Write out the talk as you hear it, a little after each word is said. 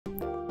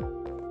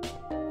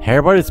Hey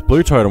everybody, it's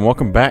BlueToad and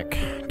welcome back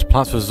to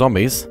Plants vs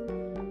Zombies.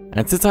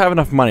 And since I have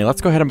enough money,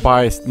 let's go ahead and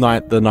buy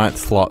the 9th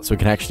slot so we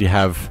can actually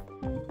have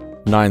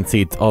 9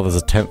 seeds. Oh, there's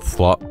a 10th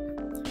slot.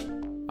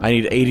 I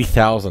need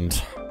 80,000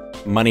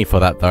 money for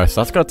that though, so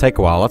that's gonna take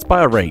a while. Let's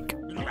buy a rake.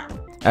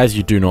 As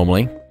you do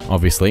normally,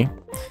 obviously.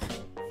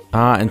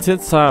 And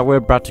since we're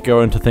about to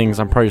go into things,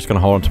 I'm probably just gonna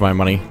hold on to my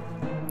money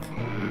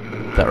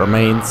that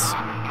remains.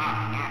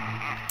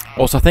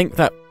 Also, I think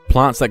that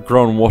plants that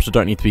grow in water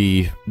don't need to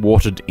be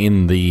watered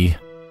in the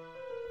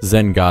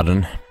Zen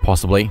garden,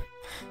 possibly.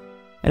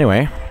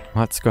 Anyway,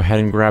 let's go ahead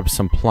and grab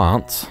some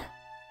plants.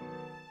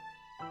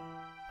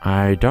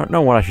 I don't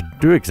know what I should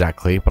do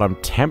exactly, but I'm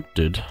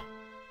tempted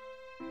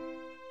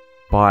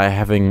by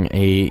having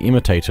a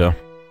imitator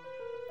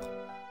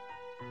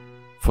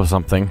for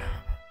something.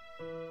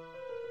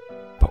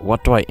 But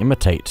what do I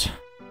imitate?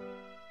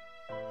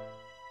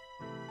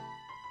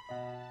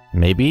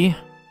 Maybe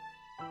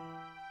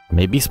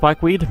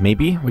spikeweed?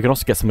 Maybe? We can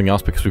also get something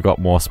else because we've got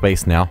more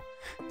space now.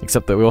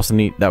 Except that we also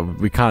need that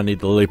we kinda need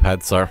the lily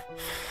pad, so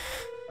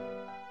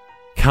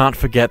can't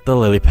forget the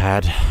lily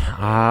pad.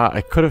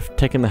 I could have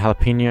taken the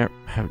jalapeno.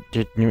 I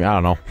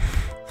don't know.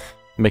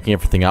 Making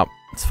everything up.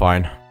 It's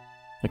fine.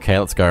 Okay,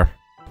 let's go.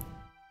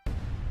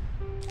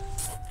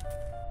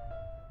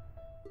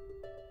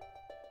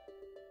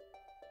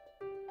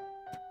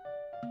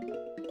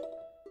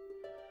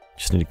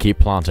 Just need to keep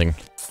planting.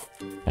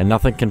 And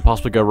nothing can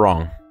possibly go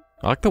wrong.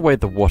 I like the way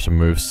the water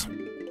moves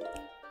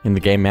in the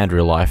game and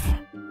real life.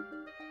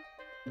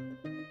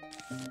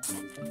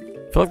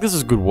 I feel like this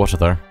is good water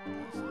though.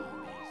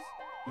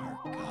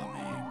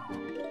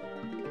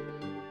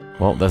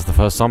 Well, there's the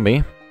first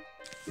zombie.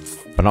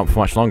 But not for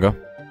much longer.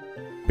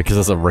 Because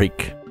there's a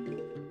rake.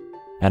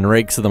 And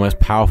rakes are the most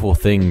powerful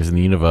things in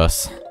the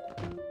universe.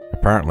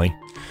 Apparently.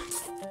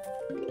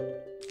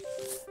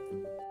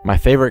 My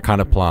favorite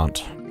kind of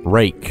plant.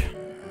 Rake.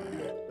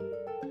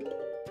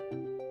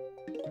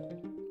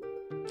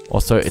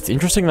 Also, it's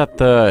interesting that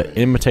the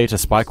imitator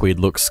spikeweed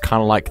looks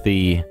kind of like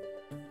the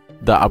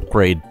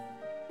upgrade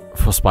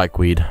for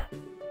spikeweed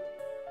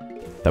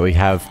that we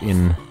have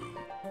in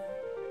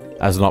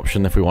as an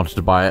option if we wanted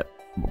to buy it,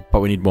 but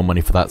we need more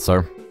money for that,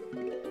 so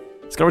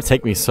it's gonna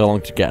take me so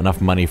long to get enough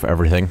money for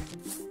everything.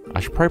 I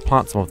should probably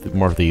plant some of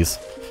more of these.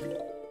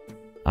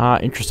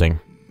 Interesting.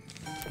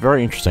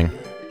 Very interesting.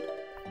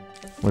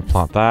 We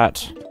plant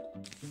that.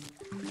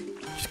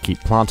 Just keep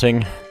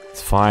planting.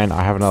 It's fine.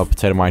 I have another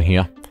potato mine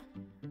here.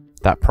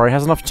 That probably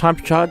has enough time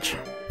to charge.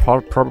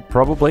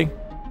 Probably.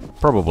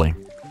 Probably.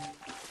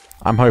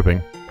 I'm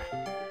hoping.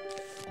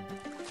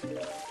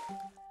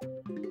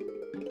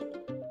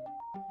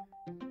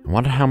 I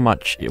wonder how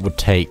much it would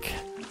take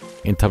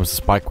in terms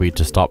of spikeweed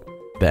to stop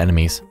the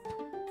enemies.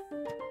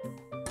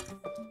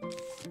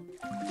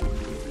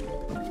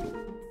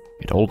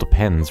 It all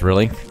depends,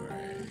 really.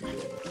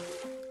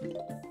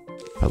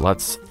 But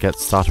let's get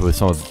started with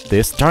some of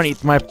this. Don't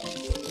eat my...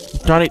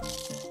 Don't eat...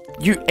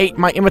 You ate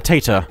my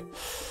imitator!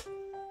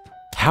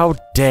 How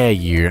dare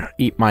you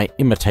eat my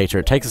imitator?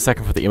 It takes a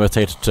second for the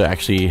imitator to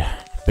actually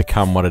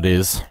become what it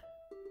is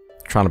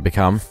trying to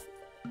become.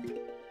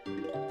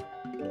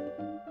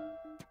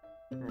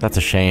 That's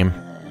a shame.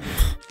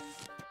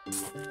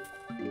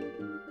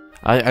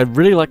 I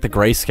really like the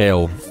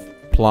grayscale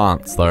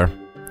plants, though.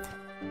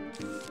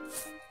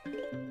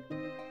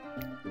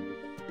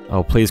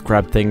 Oh, please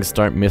grab things.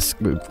 Don't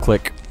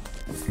click.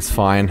 It's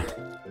fine.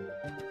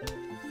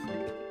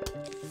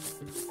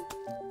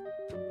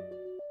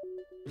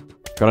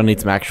 Gonna need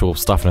some actual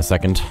stuff in a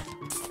second.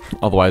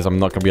 Otherwise, I'm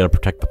not gonna be able to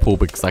protect the pool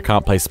because I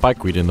can't play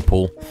spikeweed in the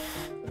pool.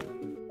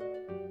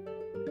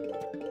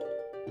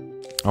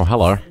 Oh,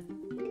 hello.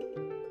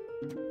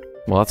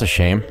 Well, that's a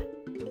shame.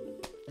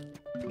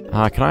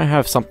 Can I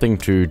have something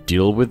to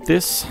deal with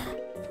this?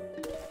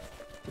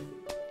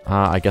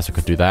 I guess I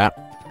could do that.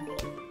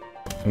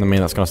 And I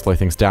mean, that's gonna slow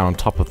things down on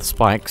top of the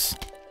spikes.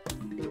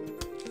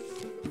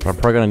 But I'm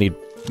probably gonna need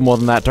more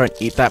than that. Don't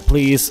eat that,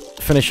 please.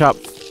 Finish up.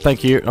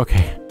 Thank you.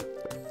 Okay.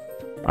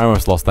 I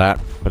almost lost that,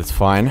 but it's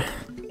fine.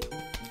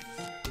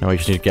 Now we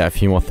just need to get a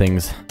few more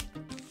things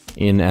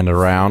in and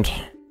around.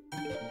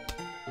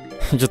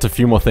 Just a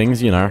few more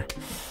things, you know.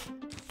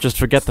 Just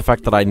forget the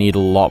fact that I need a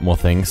lot more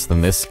things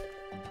than this.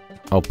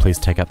 Oh, please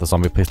take out the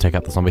zombie. Please take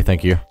out the zombie.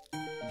 Thank you.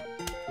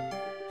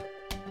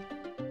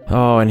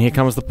 Oh, and here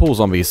comes the pool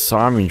zombies, so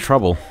I'm in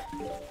trouble.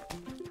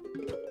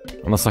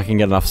 Unless I can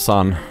get enough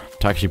sun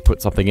to actually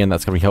put something in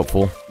that's going to be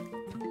helpful.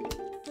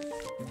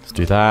 Let's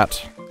do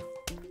that.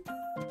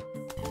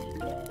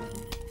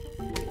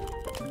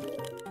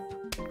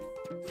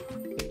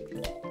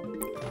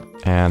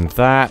 And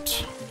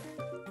that.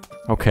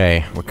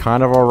 Okay, we're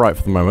kind of alright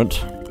for the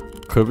moment.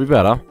 Could be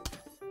better.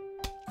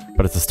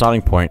 But it's a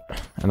starting point,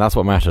 and that's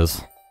what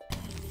matters.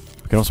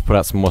 We can also put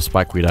out some more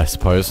spikeweed, I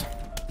suppose.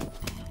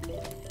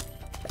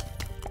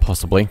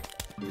 Possibly.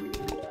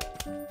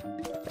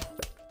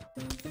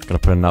 Gonna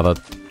put another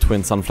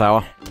twin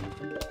sunflower.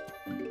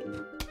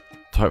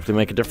 To hopefully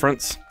make a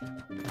difference.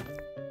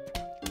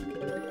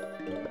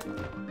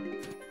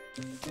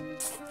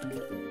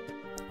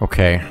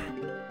 Okay.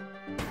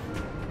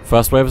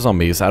 First wave of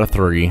zombies out of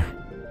 3.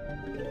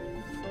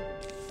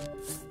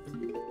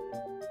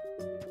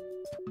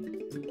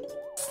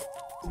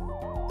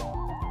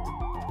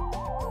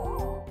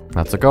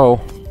 That's a go.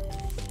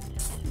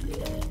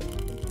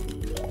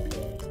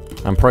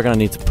 I'm probably gonna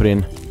need to put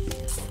in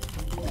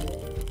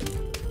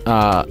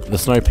the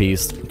snow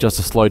peas just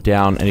to slow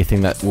down anything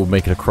that will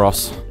make it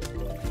across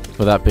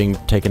without being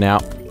taken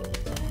out.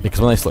 Because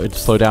when they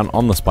slow down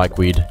on the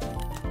spikeweed,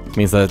 it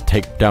means they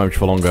take damage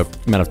for a longer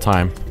amount of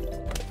time.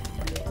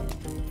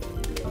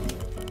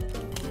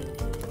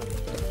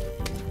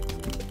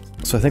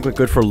 So I think we're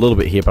good for a little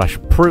bit here, but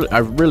I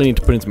really need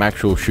to put in some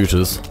actual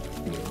shooters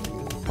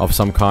of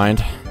some kind.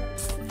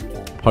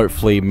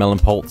 Hopefully melon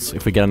pulse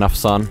if we get enough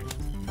sun.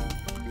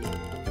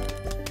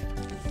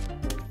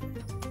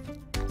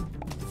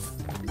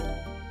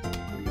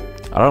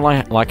 I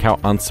don't like how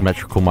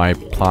unsymmetrical my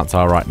plants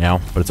are right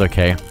now, but it's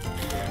okay.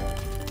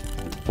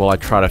 While I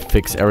try to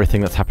fix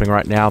everything that's happening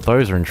right now,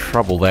 those are in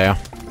trouble there.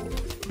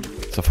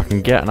 So if I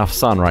can get enough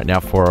sun right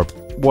now for a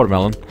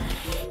watermelon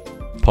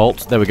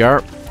pulse, there we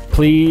go.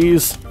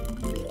 Please.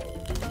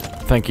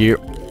 Thank you.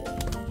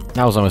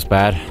 That was almost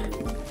bad.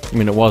 I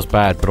mean, it was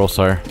bad, but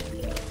also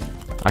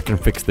I can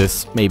fix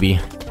this, maybe.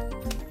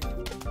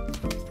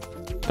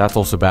 That's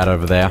also bad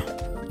over there.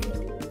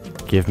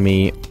 Give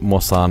me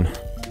more sun.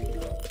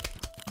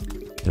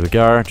 There we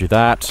go, do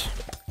that.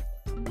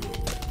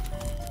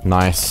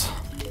 Nice.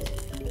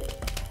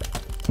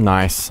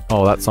 Nice.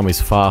 Oh, that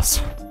zombie's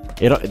fast.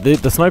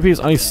 The snow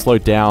peas only slow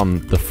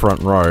down the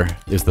front row,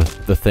 is the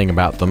thing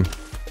about them.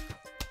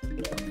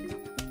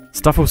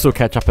 Stuff will still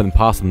catch up and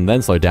pass them and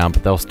then slow down,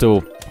 but they'll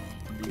still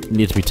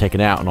need to be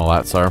taken out and all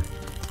that, so.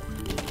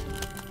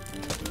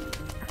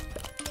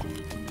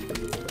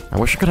 I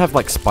wish I could have,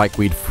 like,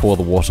 spikeweed for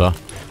the water.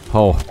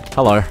 Oh,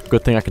 hello.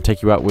 Good thing I can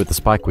take you out with the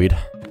spikeweed.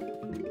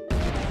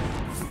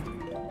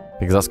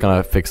 Because that's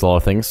gonna fix a lot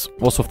of things.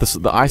 Also, if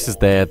the ice is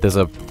there, there's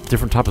a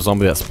different type of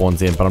zombie that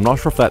spawns in, but I'm not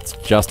sure if that's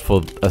just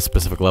for a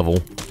specific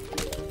level,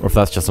 or if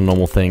that's just a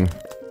normal thing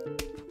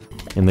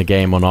in the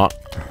game or not.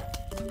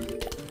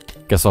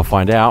 Guess I'll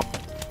find out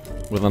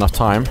with enough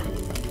time.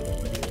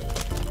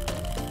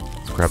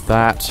 Let's grab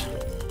that.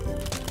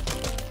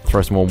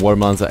 Throw some more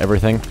watermelons at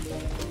everything.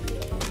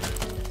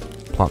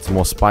 Plant some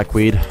more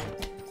spikeweed.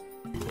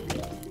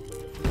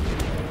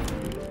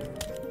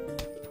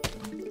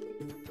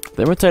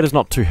 The imitator's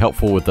not too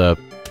helpful with the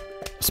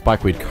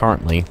spikeweed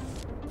currently,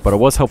 but it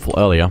was helpful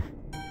earlier.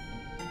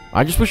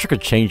 I just wish I could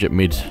change it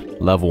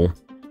mid-level.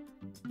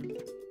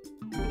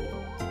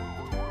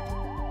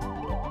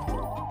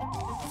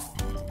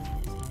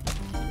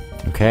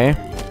 Okay.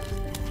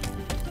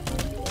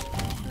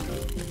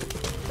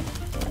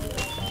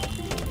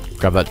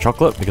 Grab that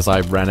chocolate because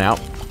I ran out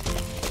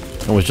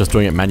and was just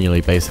doing it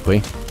manually, basically.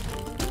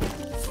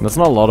 And it's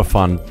not a lot of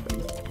fun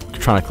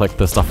trying to collect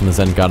the stuff in the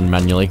Zen garden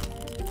manually.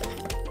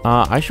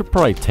 I should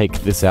probably take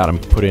this out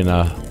and put in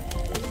a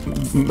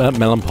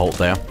melon pulp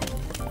there.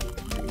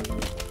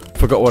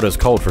 Forgot what it was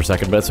called for a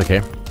second, but it's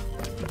okay.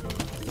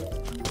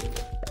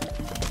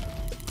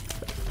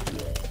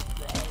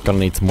 Gonna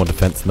need some more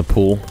defense in the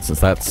pool, since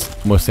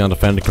that's mostly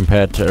undefended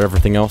compared to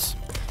everything else.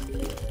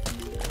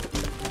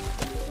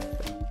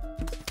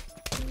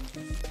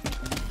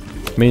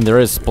 I mean, there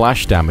is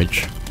splash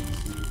damage.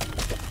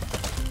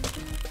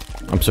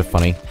 I'm so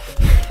funny.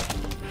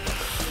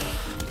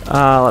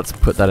 Let's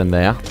put that in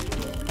there.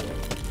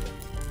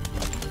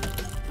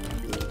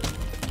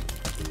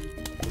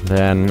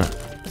 Then,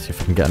 see if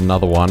we can get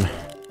another one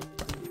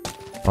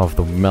of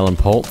the melon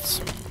pulps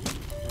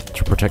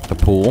to protect the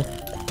pool.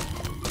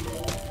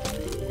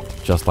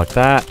 Just like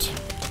that.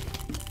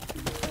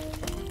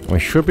 We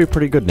should be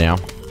pretty good now.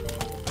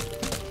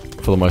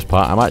 For the most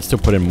part. I might still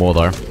put in more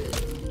though.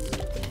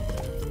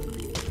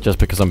 Just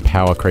because I'm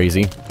power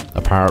crazy,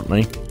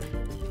 apparently.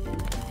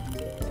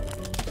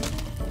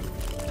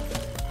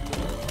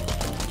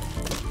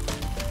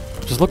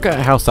 Just look at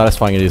how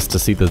satisfying it is to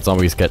see the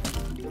zombies get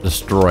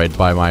destroyed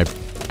by my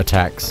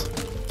attacks.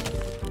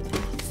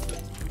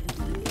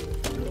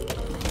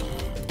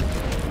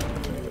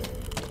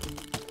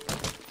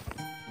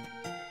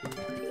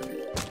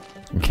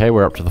 Okay,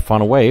 we're up to the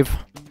final wave.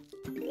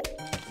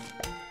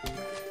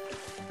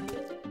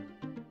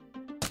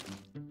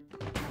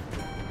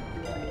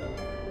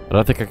 I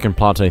don't think I can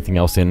plant anything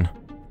else in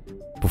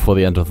before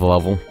the end of the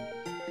level.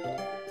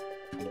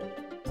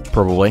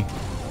 Probably.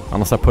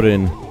 Unless I put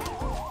in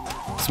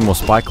some more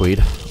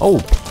spikeweed. Oh,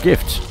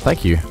 gift.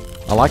 Thank you.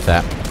 I like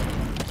that.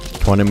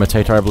 Come on,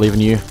 imitator, I believe in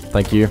you.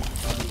 Thank you.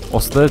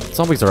 Also, the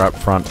zombies are out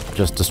front,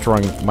 just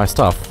destroying my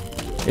stuff.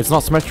 It's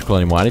not symmetrical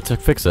anymore. I need to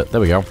fix it. There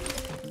we go.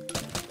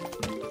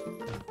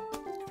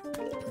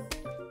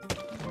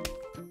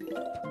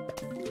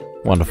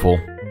 Wonderful.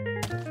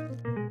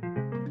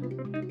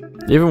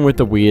 Even with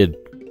the weird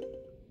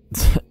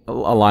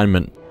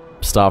alignment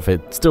stuff,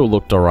 it still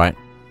looked alright.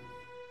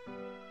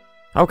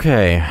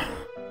 Okay.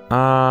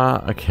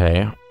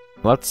 Okay.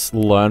 Let's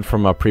learn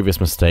from our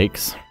previous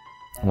mistakes.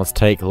 Let's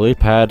take lily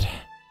pad,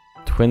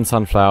 twin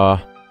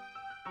sunflower,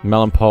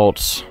 melon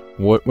pulse,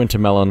 winter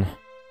melon,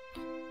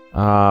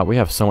 We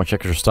have so much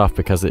extra stuff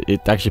because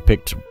it actually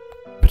picked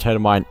potato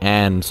mine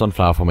and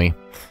sunflower for me.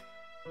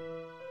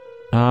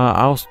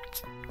 I'll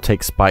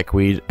take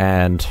spikeweed,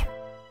 and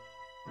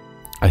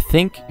I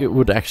think it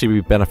would actually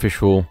be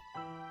beneficial.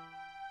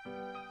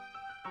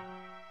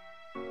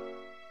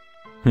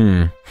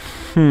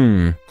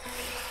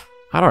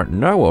 I don't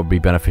know what would be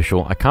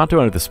beneficial. I can't do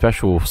any of the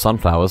special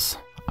sunflowers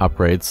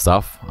upgrade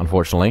stuff,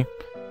 unfortunately.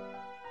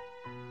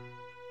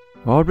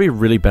 What would be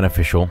really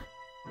beneficial?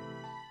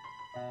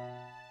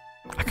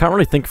 I can't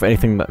really think of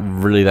anything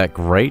that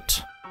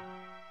great.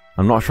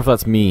 I'm not sure if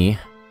that's me,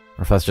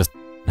 or if that's just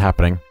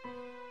happening.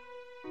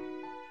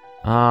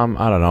 I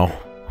don't know.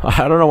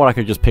 I don't know what I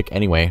could just pick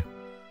anyway.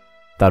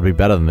 That'd be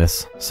better than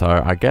this. So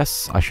I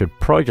guess I should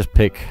probably just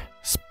pick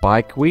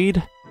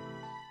spikeweed.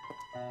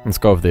 Let's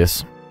go with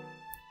this.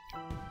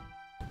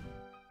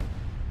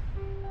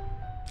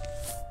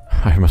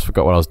 I almost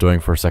forgot what I was doing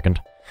for a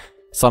second.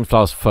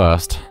 Sunflowers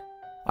first.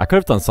 I could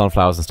have done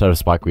sunflowers instead of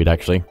spikeweed,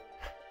 actually.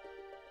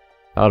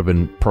 That would have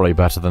been probably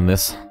better than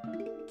this.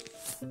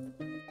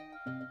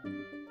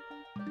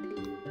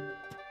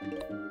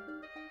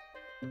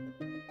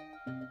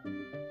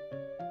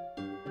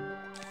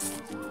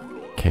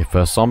 Okay,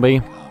 first zombie.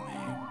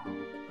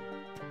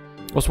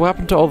 What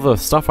happened to all the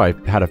stuff I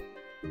had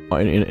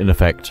in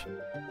effect?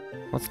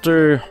 Let's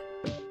do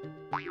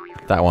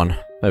that one.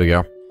 There we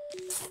go.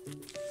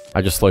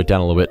 I just slowed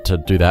down a little bit to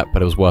do that,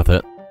 but it was worth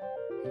it.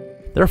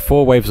 There are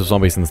 4 waves of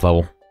zombies in this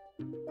level.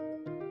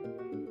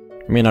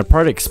 I mean, I'd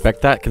probably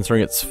expect that,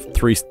 considering it's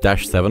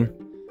 3-7.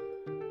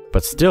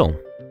 But still,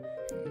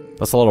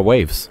 that's a lot of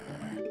waves.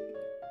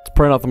 It's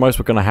probably not the most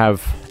we're gonna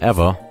have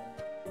ever.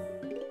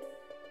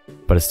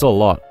 But it's still a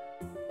lot.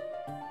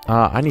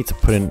 I need to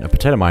put in a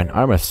potato mine.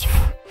 I almost...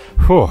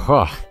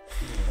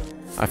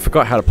 I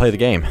forgot how to play the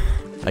game.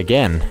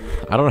 Again.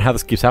 I don't know how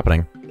this keeps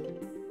happening.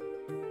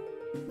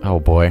 Oh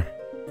boy.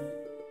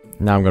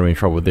 Now I'm going to be in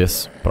trouble with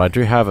this. But I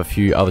do have a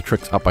few other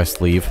tricks up my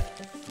sleeve.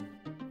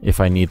 If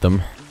I need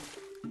them.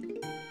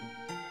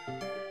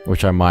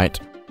 Which I might.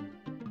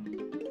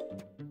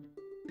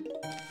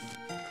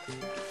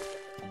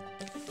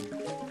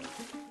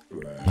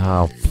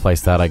 I'll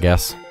place that, I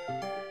guess.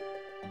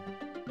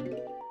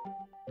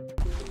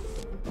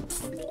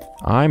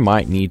 I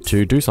might need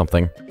to do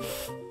something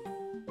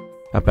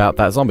about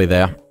that zombie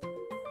there.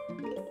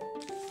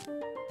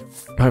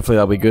 Hopefully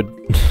that'll be good.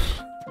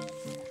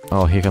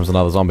 Oh, here comes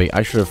another zombie.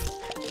 I should have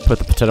put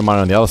the potato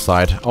miner on the other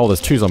side. Oh,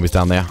 there's 2 zombies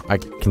down there. I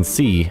can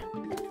see.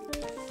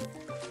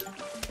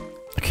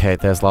 Okay,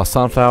 there's last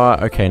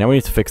sunflower. Okay, now we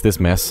need to fix this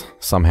mess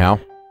somehow.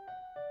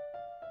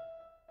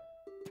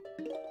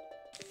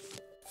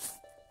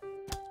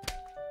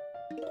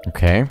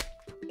 Okay.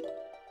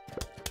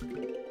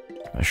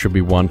 There should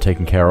be one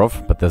taken care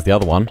of, but there's the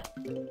other one.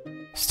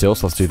 Still,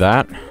 so let's do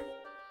that.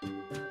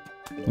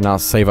 Now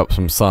save up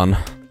some sun.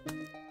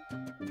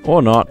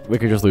 Or not, we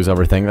could just lose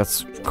everything,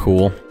 that's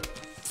cool.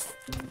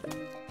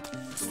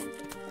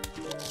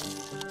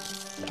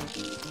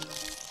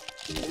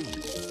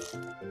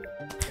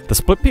 The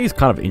split pea is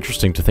kind of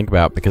interesting to think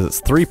about because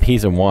it's 3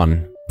 peas in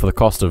 1 for the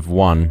cost of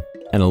 1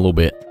 and a little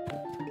bit.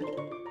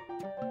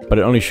 But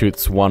it only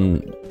shoots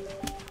one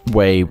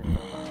way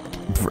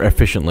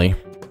efficiently.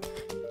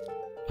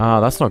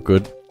 That's not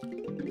good.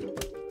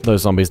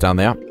 Those zombies down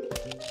there.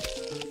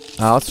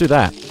 Let's do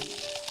that.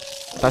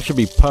 That should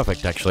be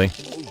perfect, actually.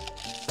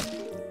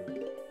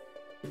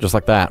 Just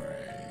like that.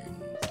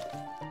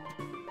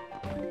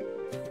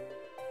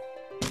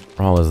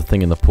 Oh, there's a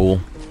thing in the pool.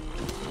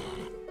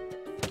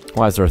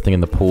 Why is there a thing in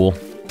the pool?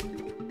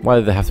 Why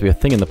did there have to be a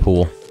thing in the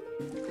pool?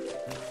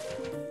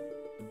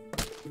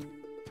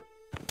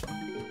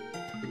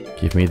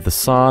 Give me the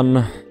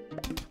sun.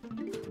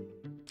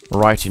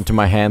 Right into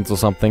my hands or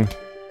something.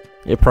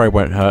 It probably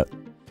won't hurt.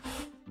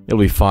 It'll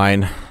be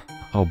fine.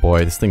 Oh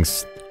boy, this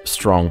thing's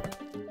strong.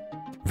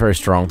 Very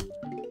strong.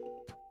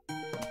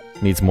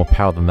 Needs more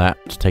power than that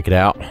to take it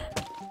out.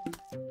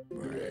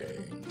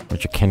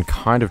 Which I can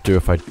kind of do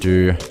if I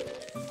do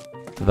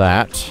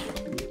that.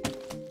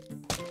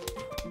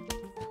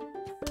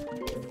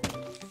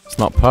 It's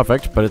not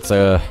perfect, but it's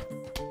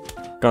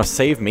gonna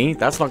save me.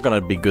 That's not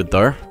gonna be good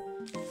though.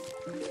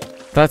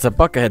 That's a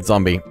buckethead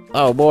zombie.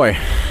 Oh boy.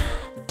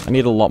 I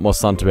need a lot more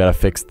sun to be able to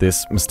fix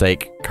this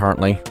mistake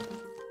currently.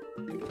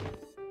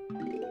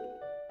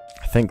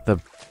 I think the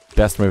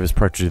best move is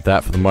probably to do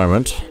that for the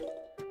moment.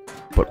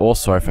 But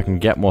also, if I can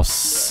get more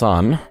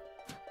sun...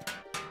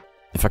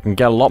 If I can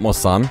get a lot more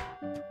sun...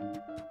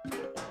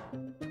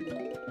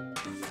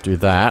 Do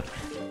that.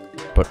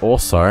 But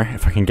also,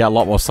 if I can get a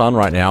lot more sun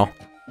right now,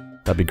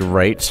 that'd be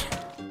great.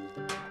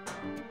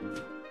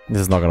 This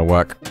is not gonna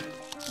work.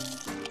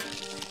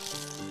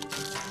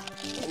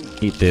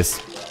 Eat this.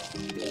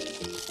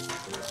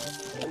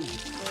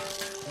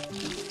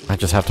 I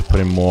just have to put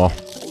in more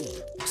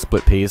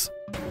split peas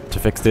to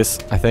fix this,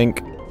 I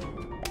think.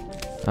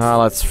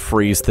 Let's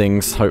freeze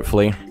things,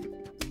 hopefully.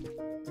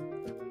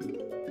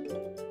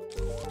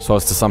 So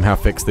as to somehow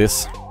fix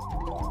this.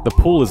 The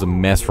pool is a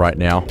mess right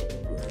now.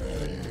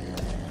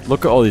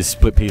 Look at all these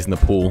split peas in the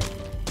pool.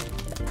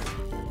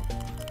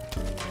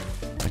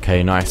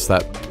 Okay, nice.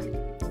 That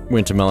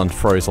winter melon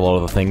froze a lot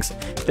of the things.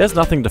 There's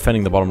nothing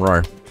defending the bottom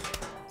row.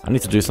 I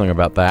need to do something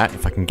about that.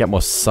 If I can get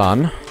more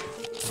sun,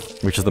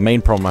 which is the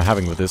main problem I'm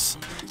having with this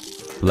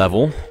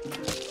level.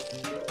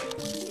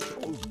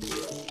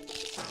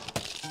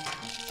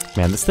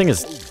 Man, this thing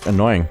is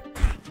annoying.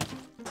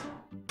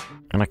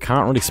 And I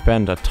can't really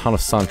spend a ton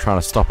of sun trying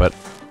to stop it.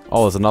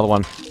 Oh, there's another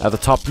one at the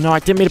top. No, I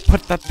didn't mean to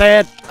put that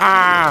there!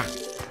 Ah!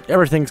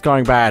 Everything's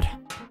going bad.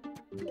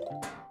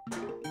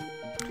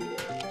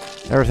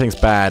 Everything's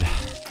bad.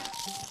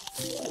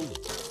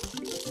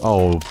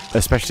 Oh,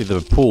 especially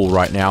the pool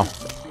right now.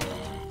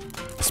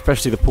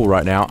 Especially the pool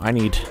right now. I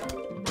need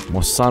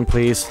more sun,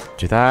 please.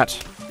 Do that.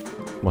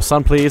 More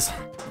sun, please.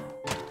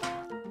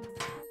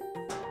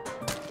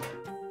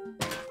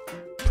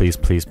 Please,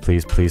 please,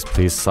 please, please,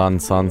 please. Sun,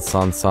 sun,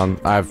 sun, sun.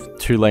 I have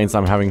 2 lanes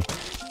I'm having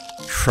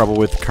trouble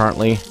with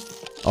currently.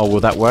 Oh,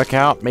 will that work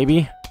out?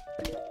 Maybe?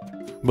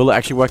 Will it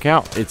actually work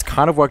out? It's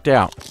kind of worked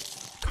out.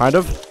 Kind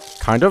of.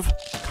 Kind of.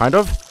 Kind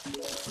of.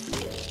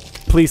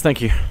 Please,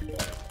 thank you.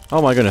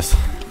 Oh my goodness.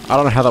 I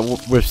don't know how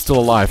that we're still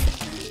alive.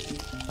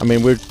 I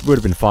mean, we would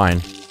have been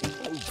fine.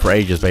 For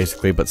ages,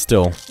 basically, but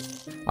still.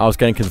 I was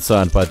getting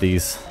concerned by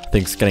these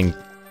things getting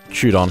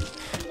chewed on.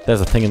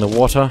 There's a thing in the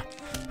water.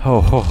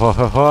 Ho ho ho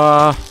ho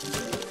ho.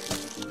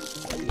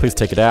 Please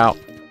take it out.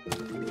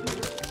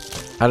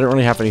 I don't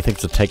really have anything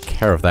to take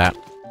care of that.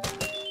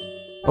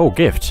 Oh,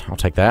 gift. I'll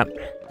take that.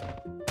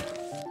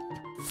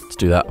 Let's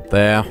do that up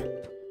there.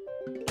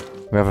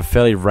 We have a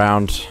fairly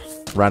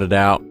rounded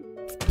out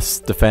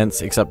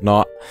defense, except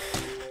not.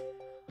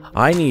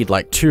 I need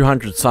like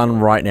 200 sun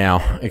right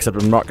now,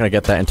 except I'm not going to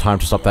get that in time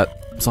to stop that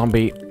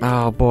zombie.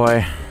 Oh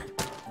boy.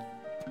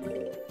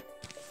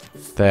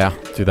 There,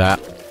 do that.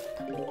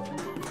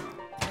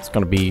 It's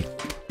going to be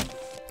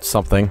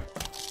something.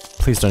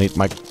 Please don't eat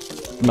my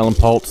melon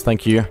pulps,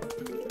 thank you.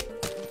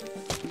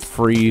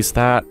 Freeze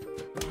that.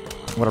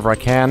 Whatever I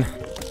can.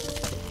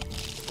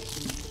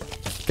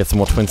 Get some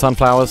more twin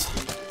sunflowers.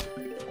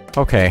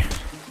 Okay.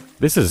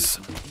 This is...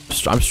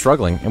 I'm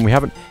struggling, and we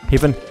haven't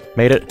even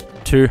made it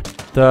to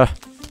the...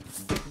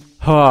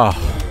 we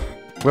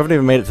haven't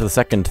even made it to the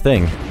second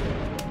thing.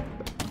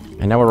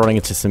 And now we're running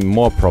into some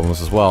more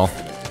problems as well.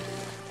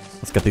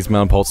 Let's get these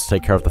melon pulps to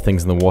take care of the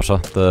things in the water,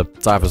 the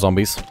diver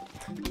zombies.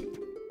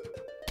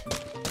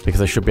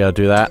 Because I should be able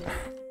to do that.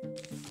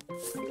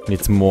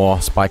 Need some more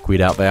spikeweed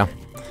out there.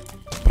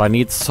 But I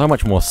need so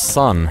much more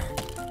sun.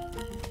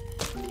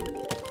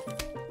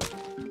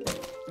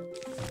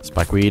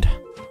 Spikeweed.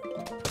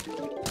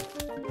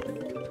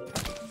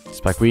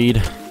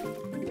 Spikeweed.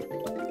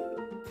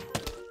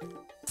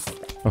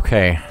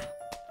 Okay.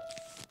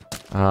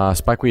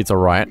 Spikeweed's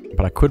alright,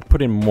 but I could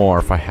put in more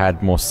if I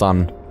had more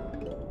sun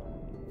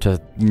to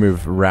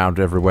move around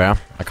everywhere.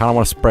 I kind of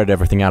want to spread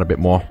everything out a bit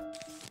more.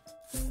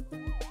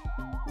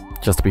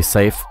 Just to be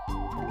safe.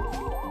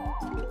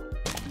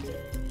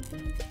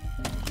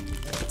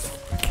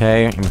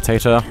 Okay,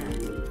 imitator.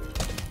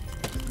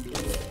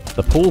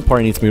 The pool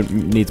probably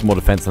needs more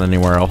defense than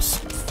anywhere else.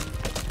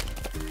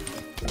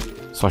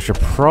 So I should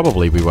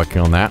probably be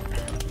working on that.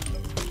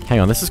 Hang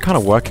on, this is kind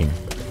of working.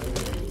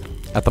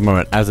 At the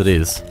moment, as it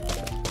is.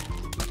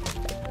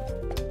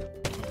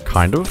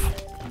 Kind of?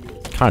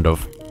 Kind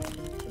of.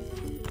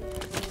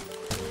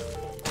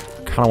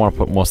 Kind of want to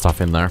put more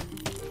stuff in there.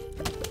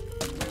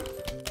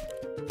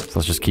 So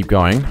let's just keep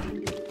going.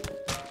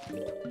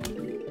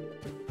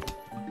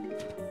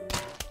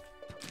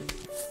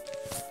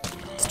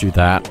 Let's do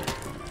that.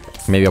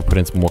 Maybe I'll put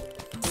in some more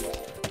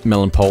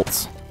melon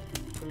pulps.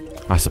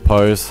 I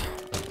suppose.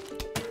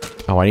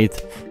 Oh, I need...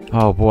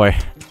 Oh, boy.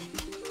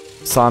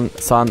 Sun,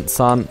 sun,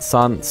 sun,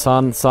 sun,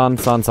 sun, sun,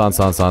 sun, sun,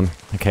 sun, sun.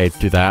 Okay,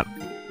 do that.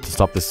 To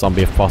stop this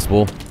zombie if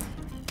possible.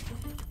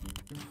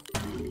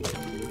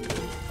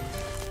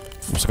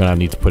 I'm just gonna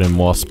need to put in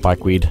more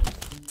spikeweed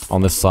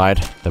on this side.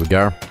 There we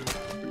go.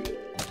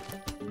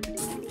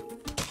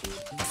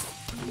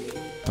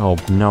 Oh,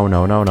 no,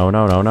 no, no, no,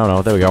 no, no, no,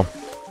 no. There we go.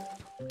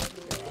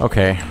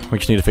 Okay, we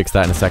just need to fix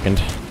that in a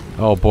second.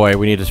 Oh boy,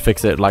 we need to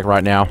fix it, like,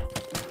 right now.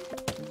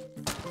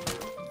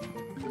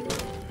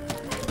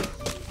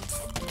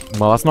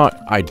 Well, that's not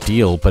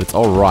ideal, but it's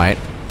alright.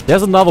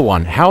 There's another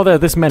one. How are there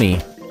this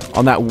many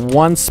on that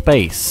one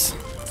space?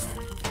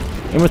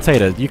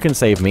 Imitator, you can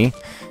save me.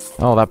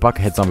 Oh, that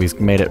buckethead zombie's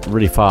made it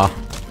really far.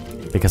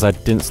 Because I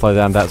didn't slow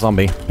down that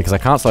zombie. Because I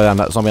can't slow down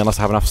that zombie unless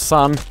I have enough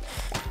sun.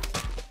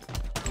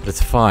 But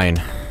it's fine.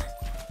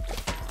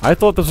 I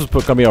thought this was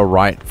going to be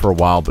alright for a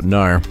while, but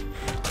no.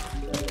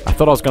 I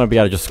thought I was going to be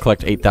able to just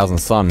collect 8,000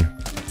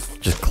 sun.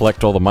 Just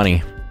collect all the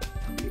money.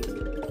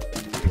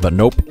 But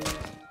nope.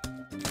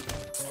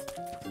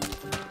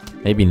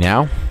 Maybe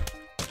now?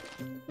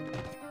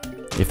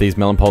 If these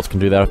melon pulps can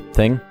do that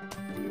thing?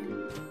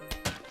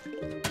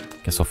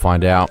 Guess I'll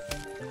find out.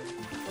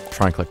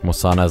 Try and collect more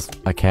sun as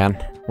I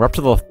can. We're up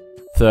to the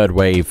third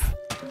wave.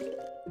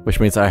 Which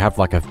means I have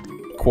like a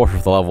quarter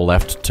of the level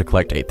left to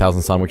collect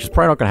 8,000 sun, which is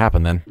probably not going to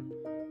happen then.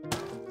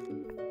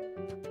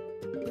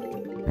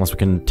 Unless we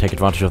can take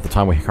advantage of the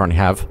time we currently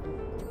have.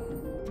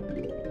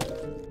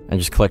 and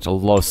just collect a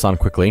lot of sun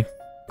quickly.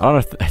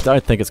 I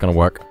don't think it's gonna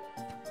work,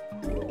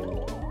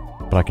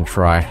 but I can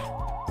try.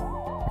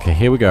 Okay,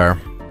 here we go.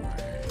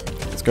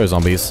 Let's go,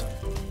 zombies.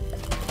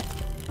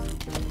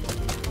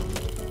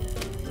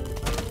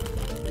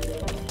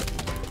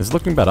 It's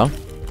looking better.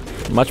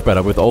 Much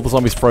better. With all the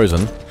zombies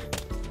frozen,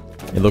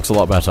 it looks a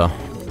lot better.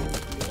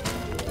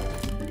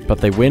 But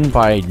they win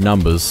by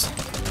numbers.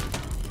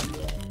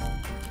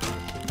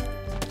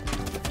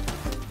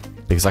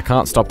 Because I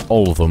can't stop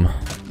all of them.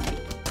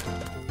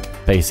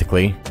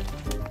 Basically,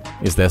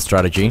 is their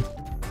strategy.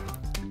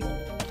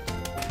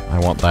 I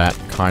want that,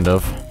 kind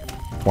of.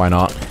 Why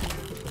not?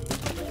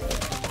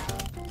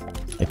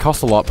 It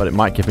costs a lot, but it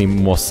might give me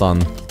more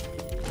sun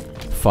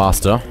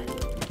faster.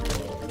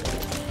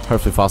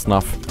 Hopefully fast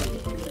enough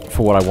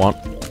for what I want.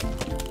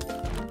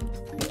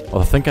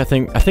 Well, I think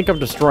I'm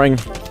destroying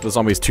the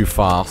zombies too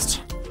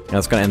fast. And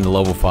it's gonna end the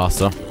level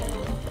faster.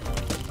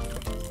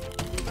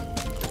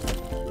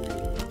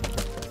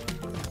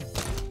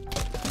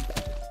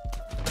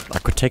 I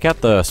could take out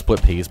the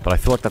split peas, but I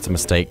feel like that's a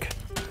mistake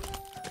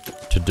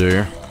to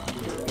do.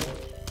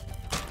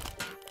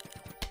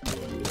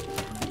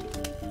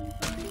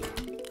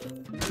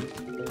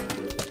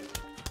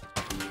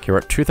 Okay, we're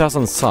at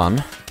 2,000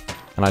 sun,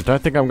 and I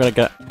don't think I'm gonna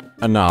get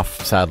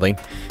enough, sadly.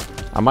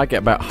 I might get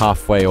about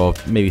halfway, or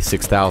maybe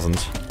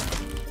 6,000.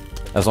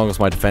 As long as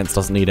my defense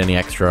doesn't need any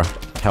extra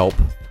help.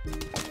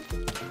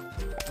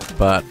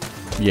 But,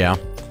 yeah.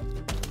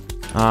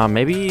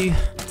 Maybe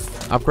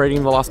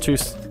upgrading the last two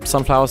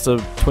sunflowers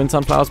to twin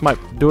sunflowers might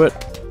do it.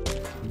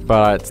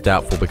 But it's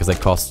doubtful because they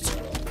cost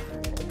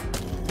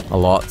a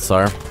lot,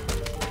 so.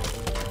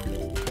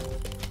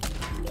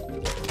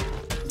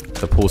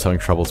 The pool's having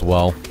trouble as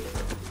well.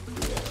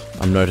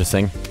 I'm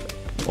noticing.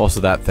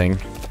 Also, that thing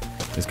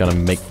is gonna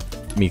make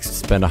me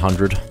spend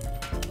 100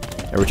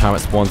 every time it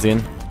spawns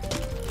in.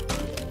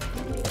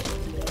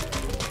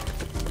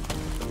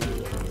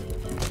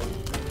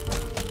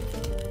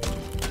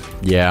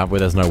 Yeah, well,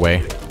 there's no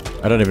way.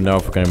 I don't even know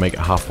if we're going to make it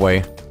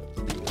halfway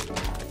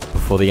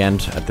before the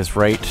end at this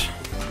rate.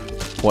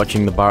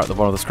 Watching the bar at the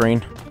bottom of the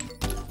screen.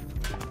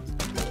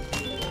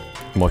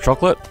 More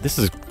chocolate? This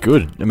is a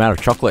good amount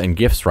of chocolate and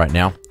gifts right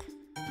now.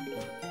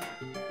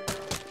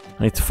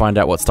 I need to find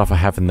out what stuff I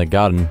have in the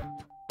garden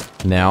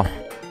now.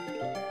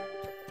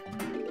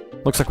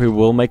 Looks like we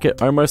will make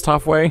it almost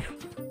halfway.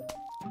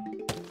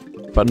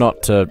 But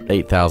not to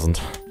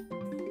 8,000.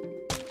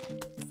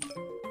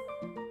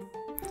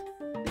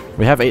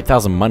 We have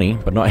 8,000 money,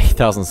 but not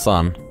 8,000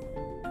 sun.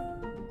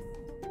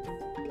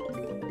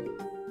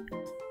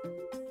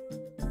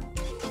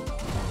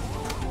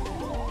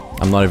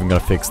 I'm not even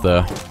gonna fix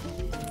the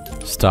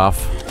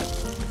stuff.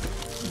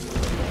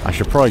 I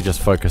should probably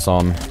just focus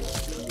on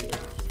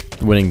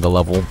winning the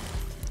level.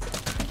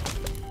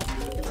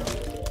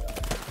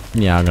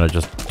 Yeah, I'm gonna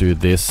just do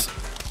this.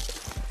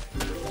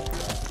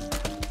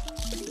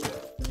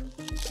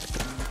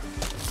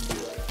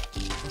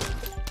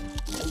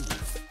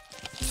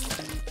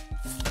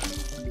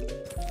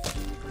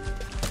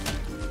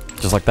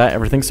 Just like that,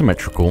 everything's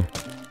symmetrical.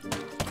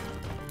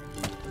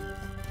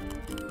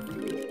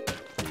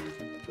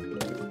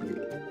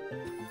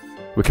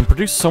 We can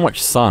produce so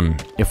much sun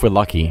if we're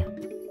lucky,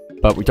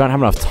 but we don't have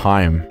enough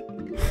time.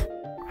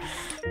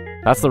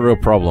 That's the real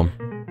problem.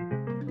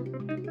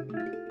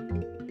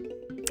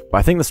 But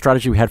I think the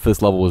strategy we had for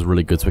this level was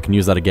really good, so we can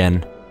use that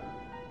again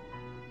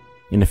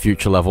in a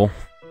future level.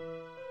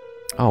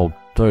 Oh,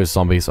 those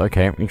zombies.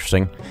 Okay,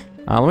 interesting.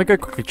 Let me go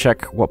quickly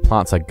check what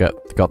plants I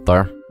got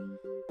though.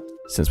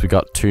 Since we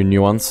got 2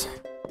 new ones.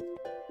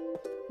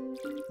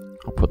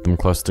 I'll put them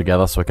closer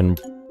together so I can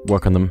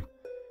work on them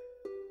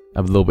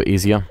a little bit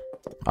easier.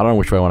 I don't know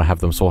which way I want to have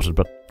them sorted,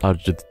 but I'll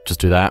just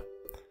do that.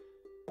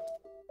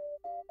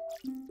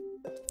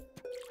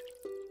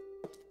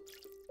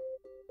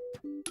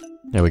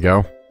 There we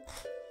go.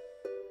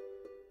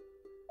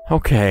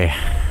 Okay.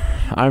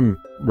 I'm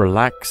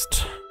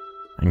relaxed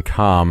and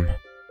calm.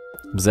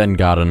 Zen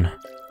garden.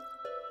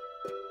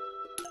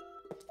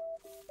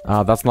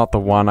 That's not the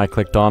one I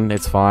clicked on.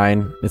 It's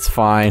fine. It's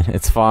fine.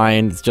 It's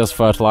fine. It's just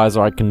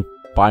fertilizer. I can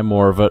buy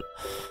more of it.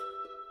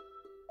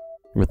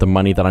 With the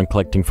money that I'm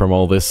collecting from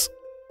all this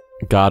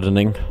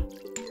gardening.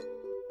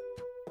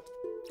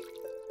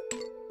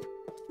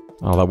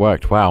 Oh, that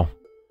worked. Wow.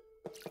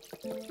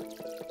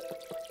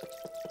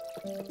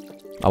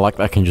 I like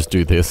that I can just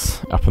do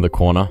this up in the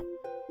corner.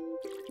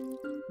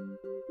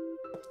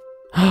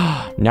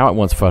 Now it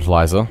wants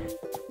fertilizer.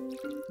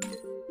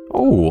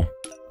 Oh,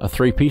 a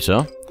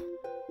 3-peater.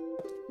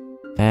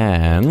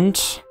 And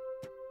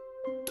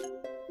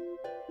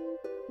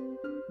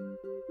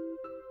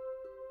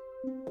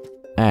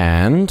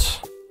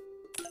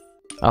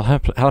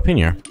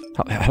jalapeno.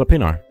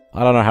 Jalapeno.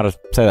 I don't know how to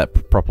say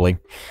that properly,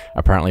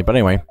 apparently. But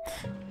anyway,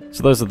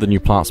 so those are the new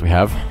plants we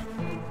have.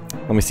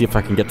 Let me see if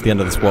I can get to the end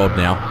of this world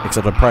now.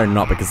 Except I'm probably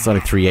not because it's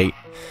only 3-8.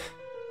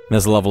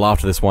 There's a level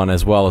after this one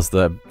as well as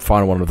the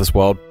final one of this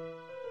world.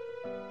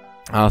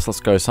 So let's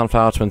go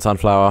sunflower, twin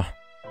sunflower.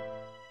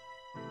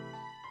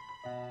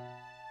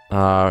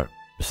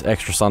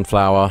 Extra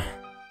sunflower.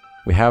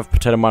 We have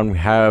potato mine, we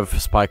have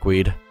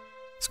spikeweed.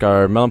 Let's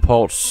go melon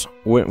pulse,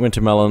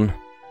 winter melon.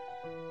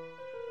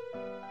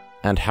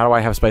 And how do I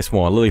have space for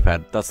more? Lily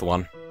pad, that's the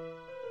one.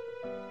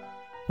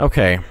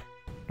 Okay,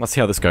 let's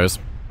see how this goes.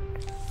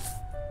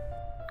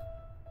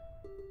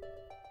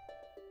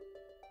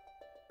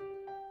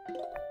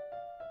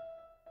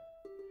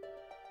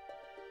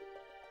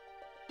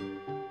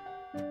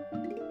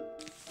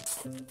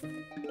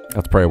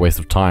 That's probably a waste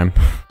of time.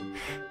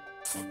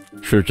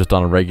 Should have just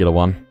done a regular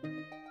one.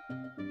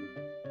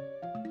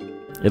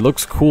 It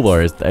looks cool though,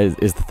 is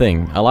the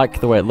thing. I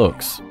like the way it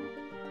looks.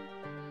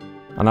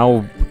 And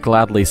I'll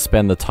gladly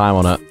spend the time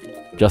on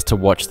it just to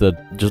watch the...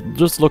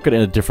 Just look at it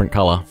in a different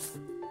color.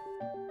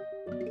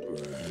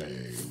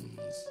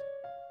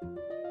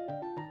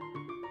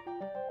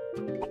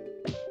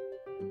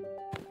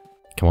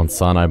 Come on,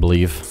 son, I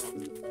believe.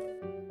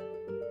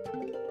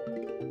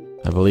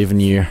 I believe in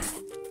you.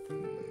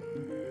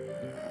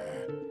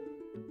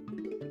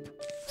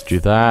 Let's do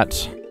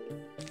that.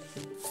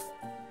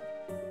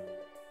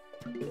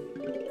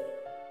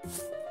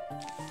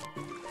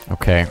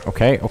 Okay,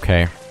 okay,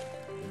 okay.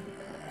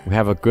 We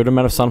have a good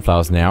amount of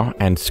sunflowers now,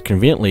 and it's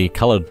conveniently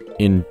colored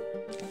in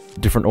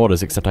different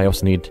orders, except I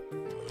also need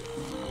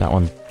that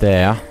one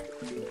there.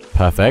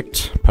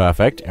 Perfect,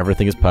 perfect.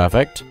 Everything is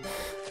perfect.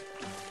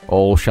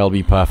 All shall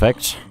be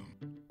perfect.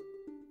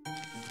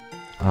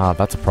 Ah,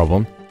 that's a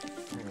problem.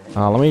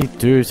 Let me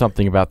do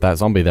something about that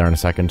zombie there in a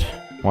second.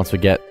 Once we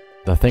get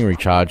the thing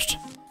recharged.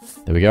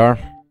 There we go.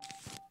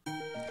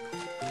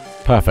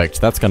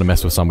 Perfect. That's gonna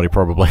mess with somebody,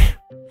 probably.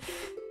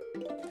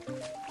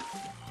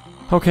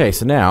 Okay,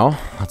 so now,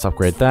 let's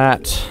upgrade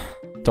that.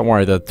 Don't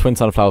worry, the twin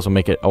sunflowers will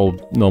make it all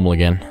normal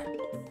again.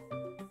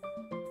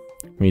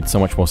 We need so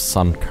much more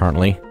sun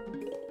currently.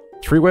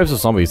 3 waves of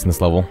zombies in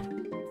this level.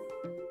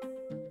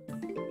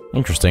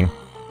 Interesting.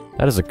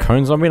 That is a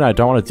cone zombie and I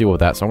don't want to deal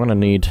with that, so I'm gonna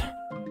need...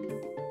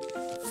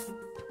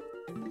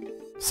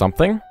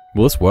 something?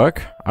 Will this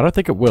work? I don't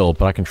think it will,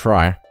 but I can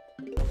try.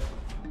 I'm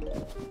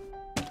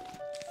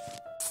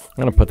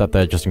gonna put that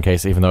there just in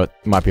case, even though it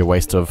might be a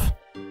waste of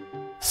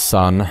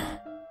sun.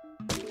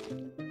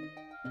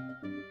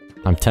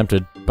 I'm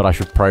tempted, but I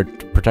should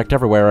protect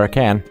everywhere I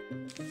can.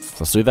 So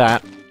let's do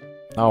that.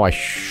 Oh, I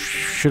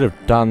should have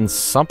done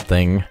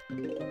something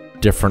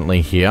differently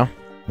here.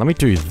 Let me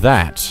do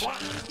that.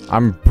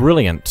 I'm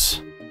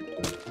brilliant.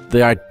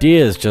 The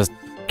ideas just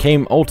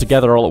came all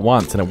together all at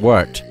once, and it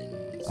worked.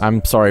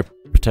 I'm sorry,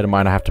 Potato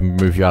Mine, I have to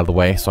move you out of the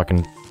way so I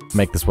can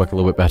make this work a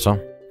little bit better.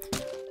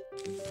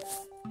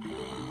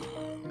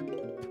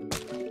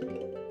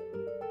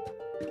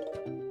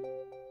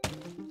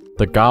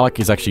 The garlic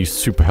is actually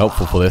super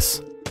helpful for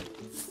this.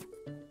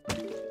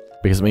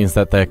 Because it means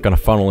that they're going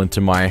to funnel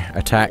into my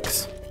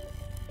attacks.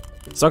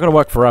 It's not going to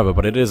work forever,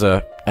 but it is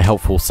a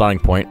helpful starting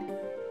point.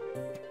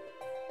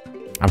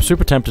 I'm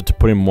super tempted to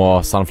put in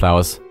more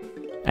sunflowers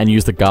and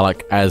use the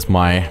garlic as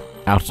my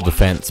outer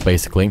defense,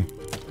 basically.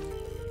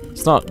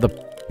 It's not the...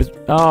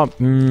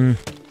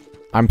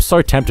 I'm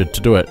so tempted to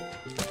do it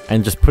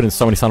and just put in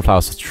so many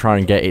sunflowers to try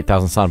and get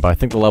 8,000 sun, but I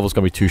think the level's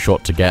going to be too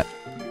short to get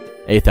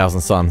 8,000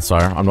 sun, so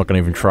I'm not going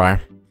to even try.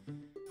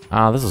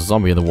 There's a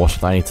zombie in the water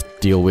that I need to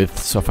deal with,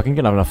 so if I can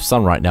get enough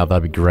sun right now,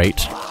 that'd be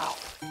great.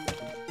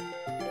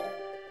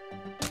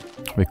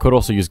 We could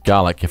also use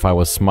garlic if I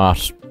was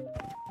smart,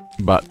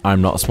 but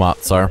I'm not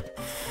smart, so...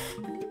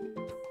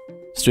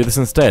 let's do this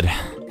instead.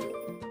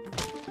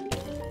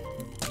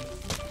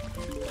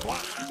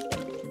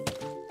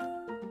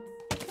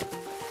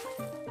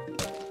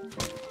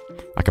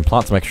 I can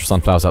plant some extra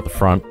sunflowers out the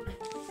front.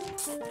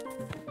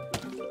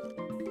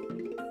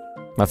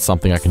 That's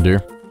something I can do.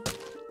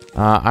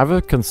 I have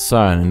a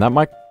concern, and that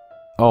might...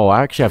 oh,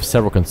 I actually have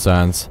several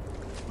concerns.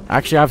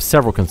 Actually, I have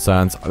several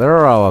concerns.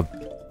 There are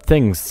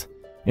things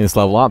in this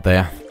level, aren't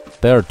there?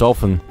 There are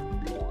dolphin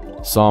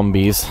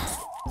zombies.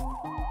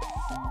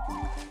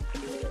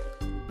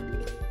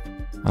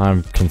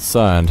 I'm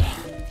concerned.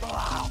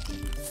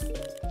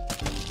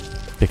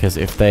 Because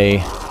if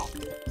they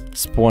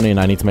spawn in,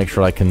 I need to make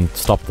sure I can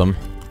stop them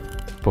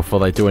before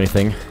they do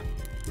anything.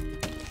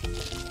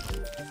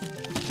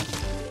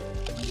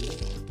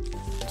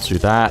 Do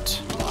that.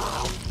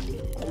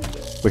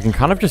 We can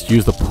kind of just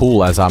use the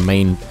pool as our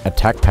main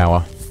attack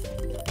power.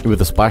 With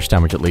the splash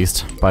damage at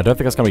least. But I don't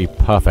think that's going to be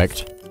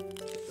perfect.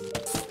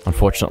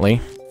 Unfortunately.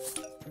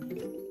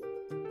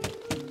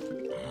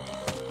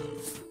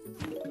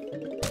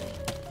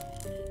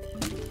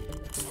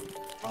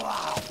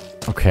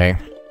 Okay.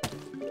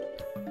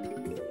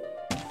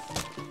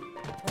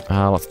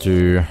 Let's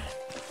do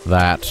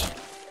that.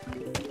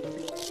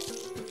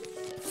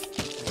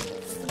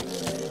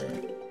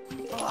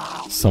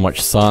 So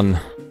much sun.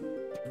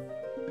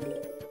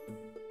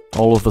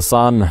 All of the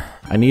sun.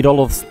 I need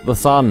all of the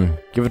sun.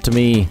 Give it to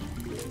me.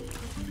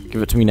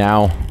 Give it to me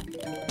now.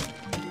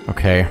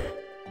 Okay.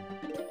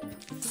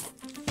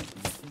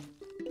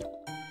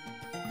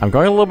 I'm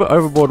going a little bit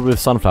overboard with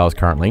sunflowers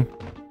currently,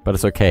 but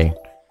it's okay.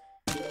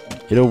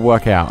 It'll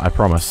work out, I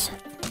promise.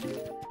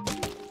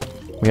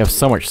 We have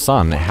so much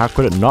sun, how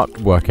could it not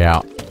work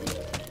out?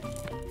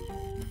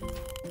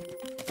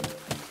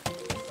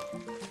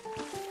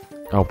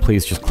 Oh,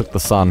 please, just click the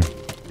sun.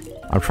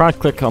 I'm trying to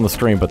click on the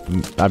screen, but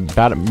I'm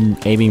bad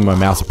at aiming my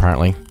mouse,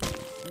 apparently.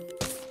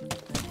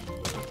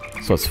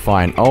 So it's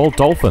fine. Oh,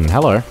 dolphin,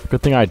 hello.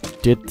 Good thing I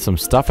did some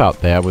stuff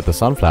out there with the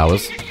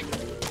sunflowers.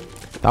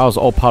 That was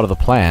all part of the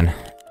plan.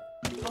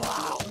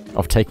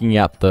 Of taking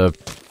out the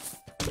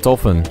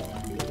dolphin.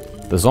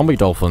 The zombie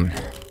dolphin.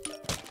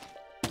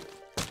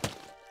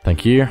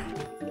 Thank you.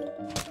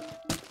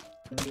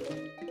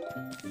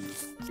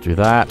 Let's do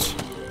that.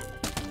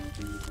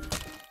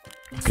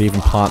 I could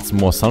even plant some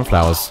more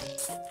sunflowers.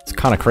 It's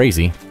kind of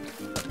crazy.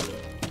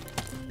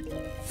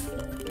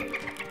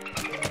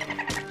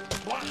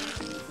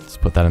 Let's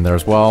put that in there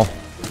as well.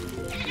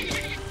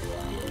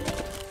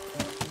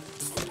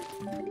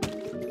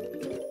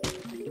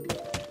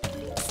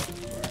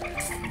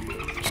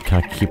 Just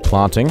kind of keep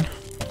planting.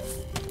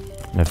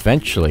 And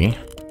eventually,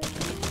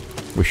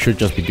 we should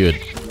just be good.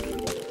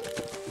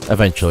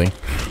 Eventually.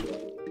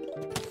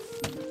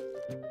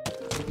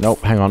 Nope,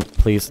 hang on.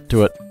 Please,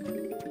 do it.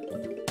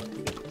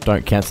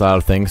 Don't cancel out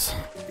of things.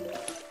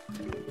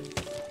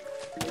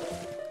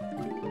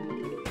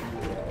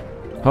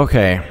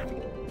 Okay.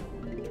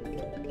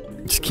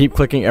 Just keep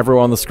clicking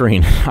everywhere on the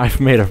screen. I've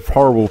made a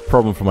horrible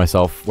problem for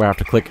myself where I have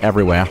to click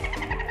everywhere.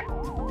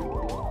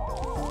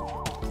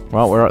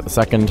 Well, we're at the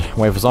second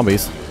wave of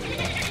zombies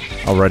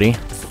already.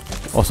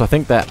 Also, I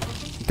think that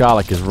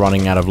garlic is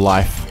running out of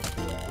life.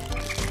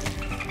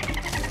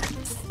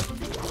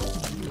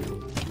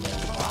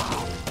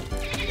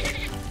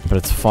 But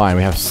it's fine,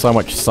 we have so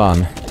much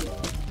sun.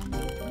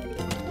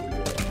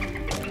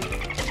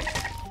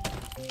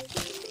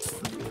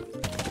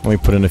 Let me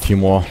put in a few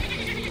more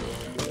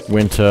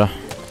winter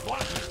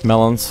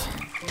melons.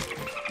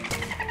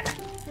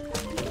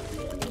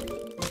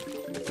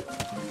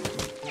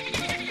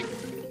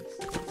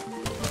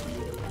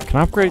 Can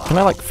I upgrade? Can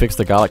I, like, fix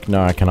the garlic?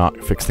 No, I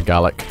cannot fix the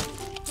garlic.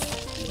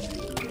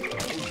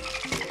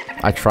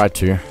 I tried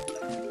to,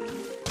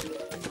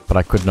 but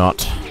I could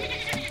not.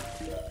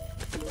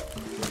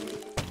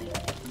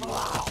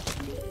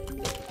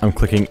 I'm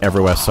clicking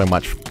everywhere so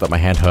much that my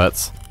hand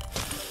hurts.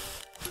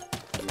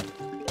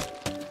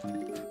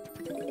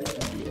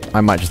 I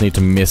might just need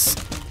to miss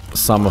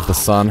some of the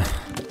sun.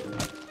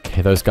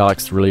 Okay, those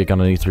garlics really are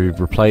gonna need to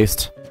be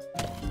replaced.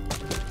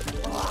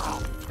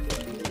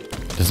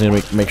 Just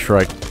need to make sure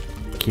I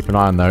keep an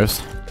eye on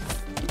those.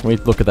 Let me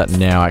look at that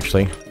now,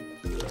 actually.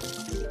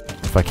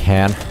 If I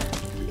can.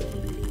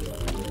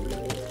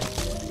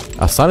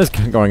 Our sun is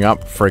going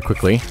up very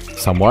quickly,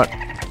 somewhat.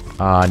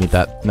 I need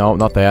that. No,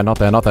 not there, not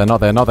there, not there, not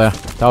there, not there.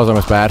 That was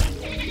almost bad.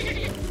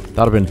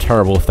 That would have been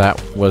terrible if that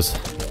was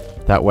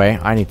that way.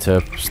 I need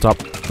to stop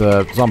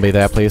the zombie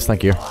there, please.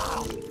 Thank you.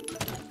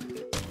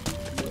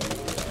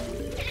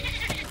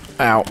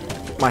 Ow.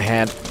 My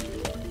hand.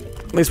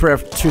 At least we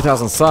have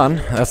 2,000 sun.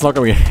 That's not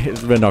gonna be...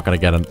 We're not gonna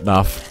get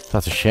enough.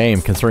 That's a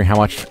shame, considering how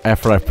much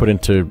effort I've put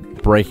into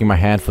breaking my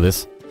hand for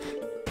this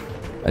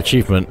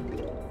achievement.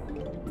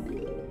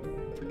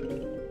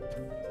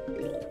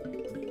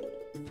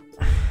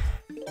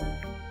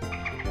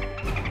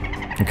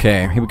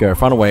 Okay, here we go.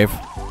 Final wave.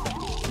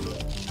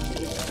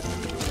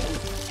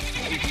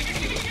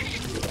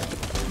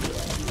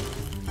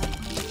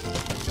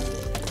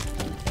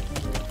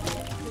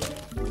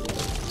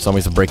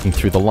 Zombies are breaking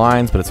through the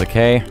lines, but it's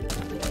okay.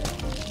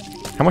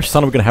 How much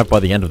sun are we going to have by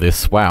the end of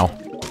this? Wow.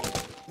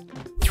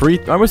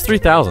 Almost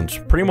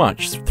 3,000. Pretty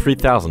much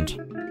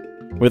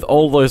 3,000. With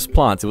all those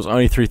plants, it was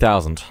only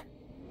 3,000.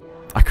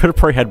 I could have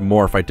probably had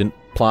more if I didn't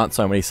plant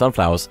so many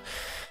sunflowers.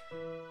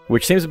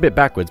 Which seems a bit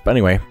backwards, but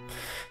anyway.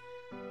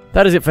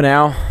 That is it for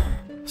now.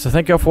 So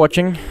thank you all for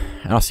watching,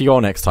 and I'll see you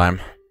all next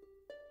time.